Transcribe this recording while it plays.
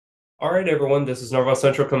All right, everyone, this is Norval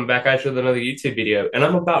Central coming back at you with another YouTube video. And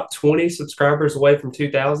I'm about 20 subscribers away from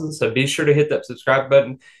 2,000, so be sure to hit that subscribe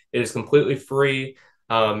button. It is completely free,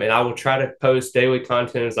 and I will try to post daily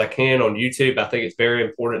content as I can on YouTube. I think it's very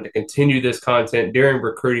important to continue this content during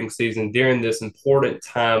recruiting season, during this important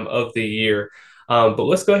time of the year. But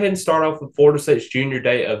let's go ahead and start off with Florida State's Junior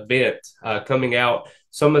Day event coming out.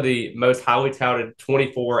 Some of the most highly touted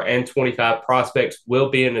 24 and 25 prospects will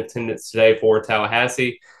be in attendance today for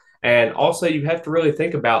Tallahassee. And also, you have to really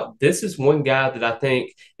think about this is one guy that I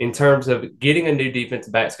think, in terms of getting a new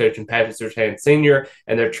defensive backs coach in Patrick Surtain Sr.,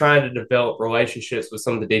 and they're trying to develop relationships with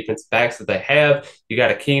some of the defensive backs that they have. You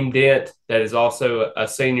got Akeem Dent, that is also a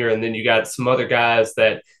senior, and then you got some other guys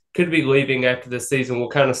that could be leaving after this season. We'll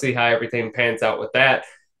kind of see how everything pans out with that.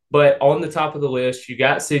 But on the top of the list, you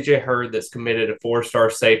got CJ Hurd, that's committed, a four-star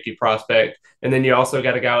safety prospect. And then you also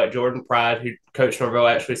got a guy like Jordan Pride, who Coach Norvell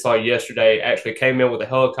actually saw yesterday, actually came in with a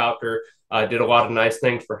helicopter, did a lot of nice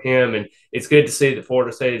things for him. And it's good to see that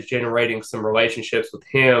Florida State is generating some relationships with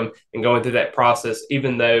him and going through that process,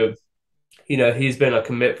 even though he's been a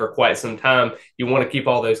commit for quite some time. You want to keep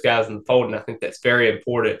all those guys in the fold, and I think that's very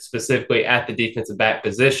important, specifically at the defensive back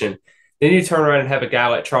position. Then you turn around and have a guy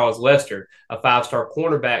like Charles Lester, a five-star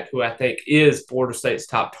cornerback who I think is Florida State's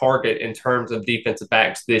top target in terms of defensive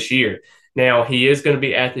backs this year. Now, he is going to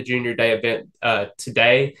be at the Junior Day event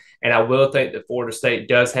today, and I will think that Florida State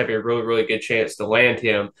does have a really, really good chance to land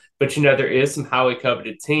him. But, there is some highly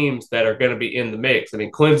coveted teams that are going to be in the mix. I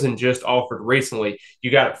mean, Clemson just offered recently.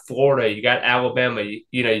 You got Florida, you got Alabama,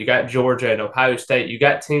 you got Georgia and Ohio State. You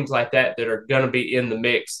got teams like that are going to be in the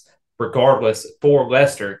mix regardless for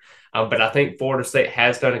Lester. But I think Florida State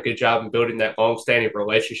has done a good job in building that long-standing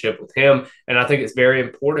relationship with him, and I think it's very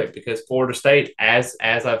important because Florida State, as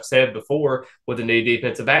I've said before, with a new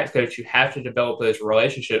defensive backs coach, you have to develop those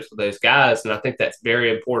relationships with those guys, and I think that's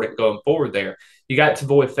very important going forward there. You got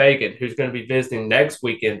Tavoy Fagan, who's going to be visiting next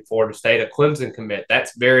weekend Florida State, a Clemson commit.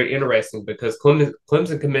 That's very interesting because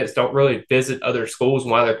Clemson commits don't really visit other schools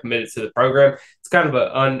while they're committed to the program. It's kind of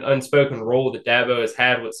an unspoken rule that Dabo has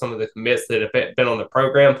had with some of the commits that have been on the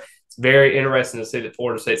program. It's very interesting to see that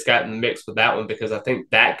Florida State's got in the mix with that one because I think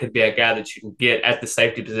that could be a guy that you can get at the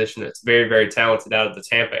safety position that's very, very talented out of the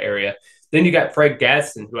Tampa area. Then you got Fred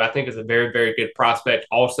Gadsden, who I think is a very, very good prospect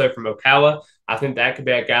also from Ocala. I think that could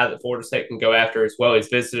be a guy that Florida State can go after as well. He's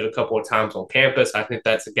visited a couple of times on campus. I think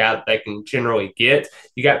that's a guy that they can generally get.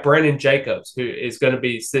 You got Brandon Jacobs, who is going to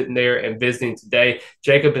be sitting there and visiting today.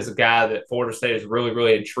 Jacob is a guy that Florida State is really,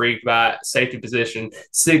 really intrigued by. Safety position,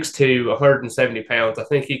 6'2", 170 pounds. I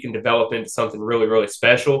think he can develop into something really, really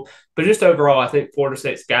special. But just overall, I think Florida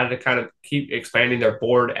State's got to kind of keep expanding their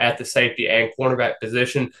board at the safety and cornerback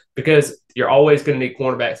position because you're always going to need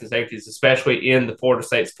cornerbacks and safeties, especially in the Florida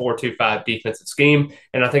State's 4-2-5 defensive scheme.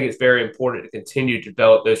 And I think it's very important to continue to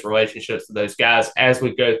develop those relationships with those guys as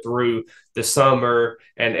we go through the summer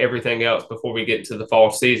and everything else before we get into the fall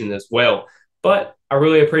season as well. But I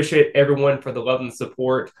really appreciate everyone for the love and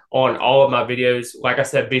support on all of my videos. Like I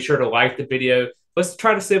said, be sure to like the video. Let's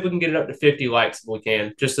try to see if we can get it up to 50 likes if we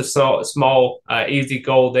can. Just a small, easy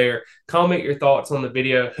goal there. Comment your thoughts on the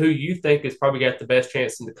video, who you think has probably got the best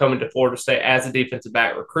chance to come into Florida State as a defensive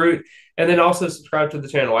back recruit. And then also subscribe to the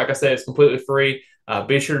channel. Like I said, it's completely free.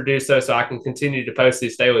 Be sure to do so I can continue to post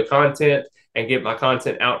this daily content and get my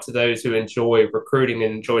content out to those who enjoy recruiting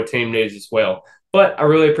and enjoy team news as well. But I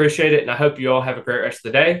really appreciate it, and I hope you all have a great rest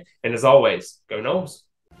of the day. And as always, go Noles.